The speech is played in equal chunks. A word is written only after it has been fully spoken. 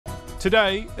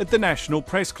Today at the National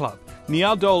Press Club,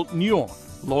 Nyadol Nyuon,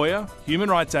 lawyer,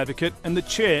 human rights advocate and the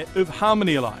chair of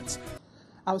Harmony Alliance.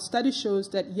 Our study shows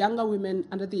that younger women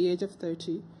under the age of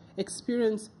 30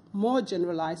 experience more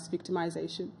generalized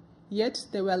victimization, yet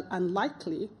they were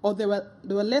unlikely, or they were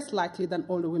less likely than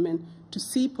older women to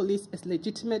see police as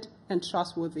legitimate and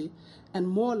trustworthy, and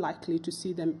more likely to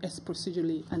see them as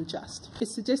procedurally unjust. It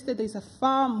suggests that there's a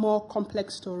far more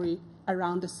complex story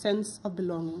around the sense of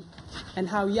belonging and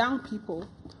how young people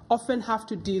often have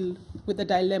to deal with the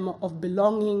dilemma of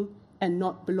belonging and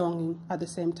not belonging at the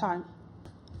same time.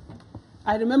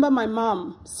 I remember my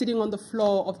mom sitting on the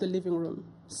floor of the living room,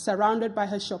 surrounded by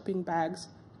her shopping bags,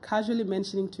 casually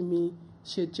mentioning to me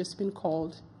she had just been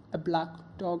called a black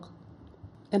dog.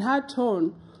 And her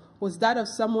tone was that of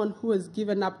someone who has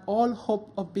given up all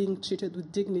hope of being treated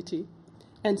with dignity.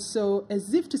 And so,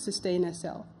 as if to sustain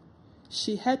herself,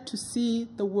 she had to see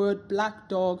the word black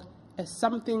dog as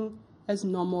something as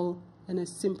normal and as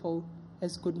simple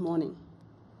as good morning.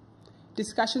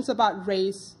 Discussions about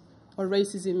race or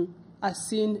racism are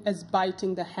seen as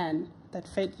biting the hand that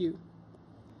fed you.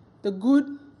 The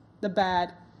good, the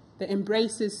bad, the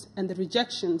embraces and the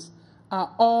rejections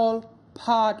are all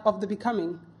part of the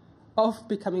becoming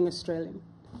Australian.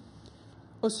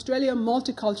 Australian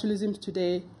multiculturalism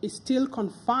today is still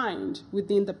confined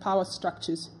within the power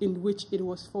structures in which it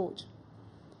was forged.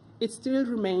 It still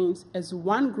remains as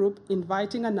one group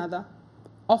inviting another,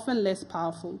 often less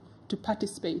powerful, to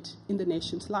participate in the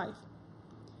nation's life.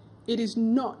 It is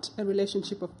not a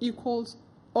relationship of equals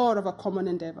or of a common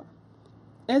endeavor.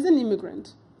 As an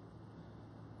immigrant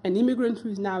who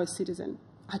is now a citizen,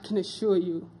 I can assure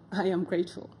you I am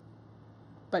grateful.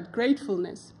 But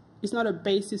gratefulness is not a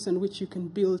basis on which you can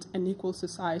build an equal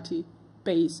society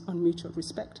based on mutual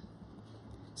respect.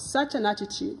 Such an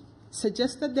attitude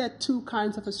suggests that there are two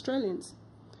kinds of Australians,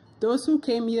 those who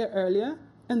came here earlier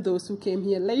and those who came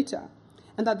here later,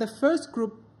 and that the first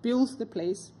group builds the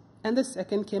place and the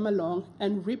second came along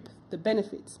and reaped the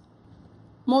benefits.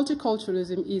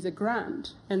 Multiculturalism is a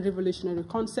grand and revolutionary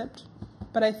concept,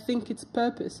 but I think its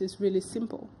purpose is really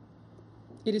simple.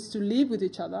 It is to live with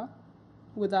each other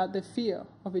without the fear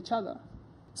of each other.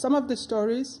 Some of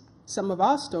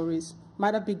our stories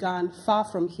might have begun far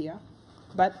from here,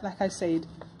 but like I said,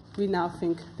 we now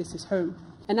think this is home.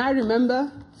 And I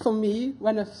remember, for me,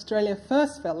 when Australia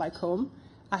first felt like home,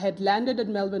 I had landed at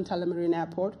Melbourne Tullamarine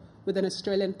Airport with an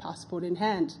Australian passport in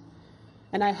hand.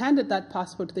 And I handed that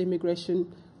passport to the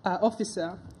immigration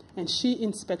officer, and she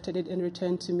inspected it and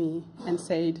returned to me and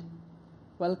said,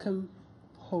 "Welcome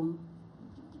home."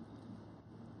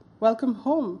 Welcome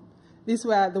home. These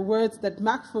were the words that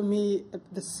marked for me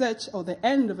the search or the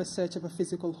end of a search of a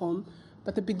physical home,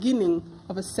 but the beginning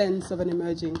of a sense of an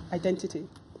emerging identity.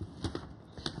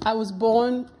 I was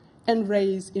born and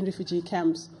raised in refugee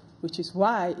camps, which is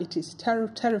why it is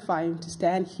terrifying to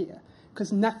stand here,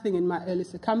 because nothing in my early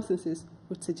circumstances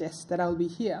would suggest that I'll be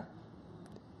here.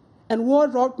 And war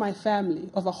robbed my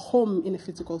family of a home in a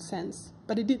physical sense,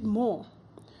 but it did more.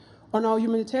 On our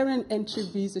humanitarian entry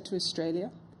visa to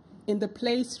Australia, in the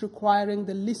place requiring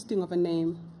the listing of a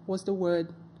name was the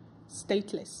word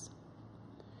stateless.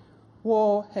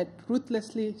 War had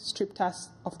ruthlessly stripped us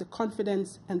of the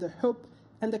confidence and the hope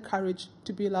and the courage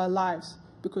to build our lives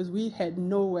because we had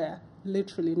nowhere,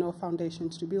 literally no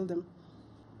foundations to build them.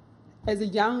 As a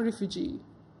young refugee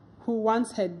who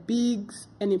once had big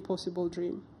and impossible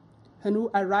dream, and who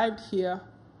arrived here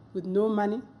with no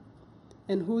money,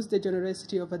 and whose the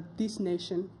generosity of this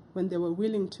nation when they were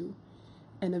willing to,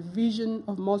 and a vision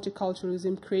of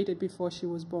multiculturalism created before she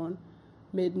was born,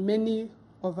 made many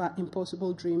of our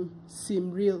impossible dreams seem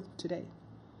real today.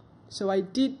 So I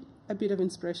did a bit of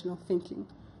inspirational thinking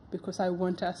because I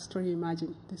want us to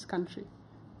reimagine this country.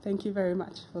 Thank you very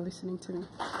much for listening to me.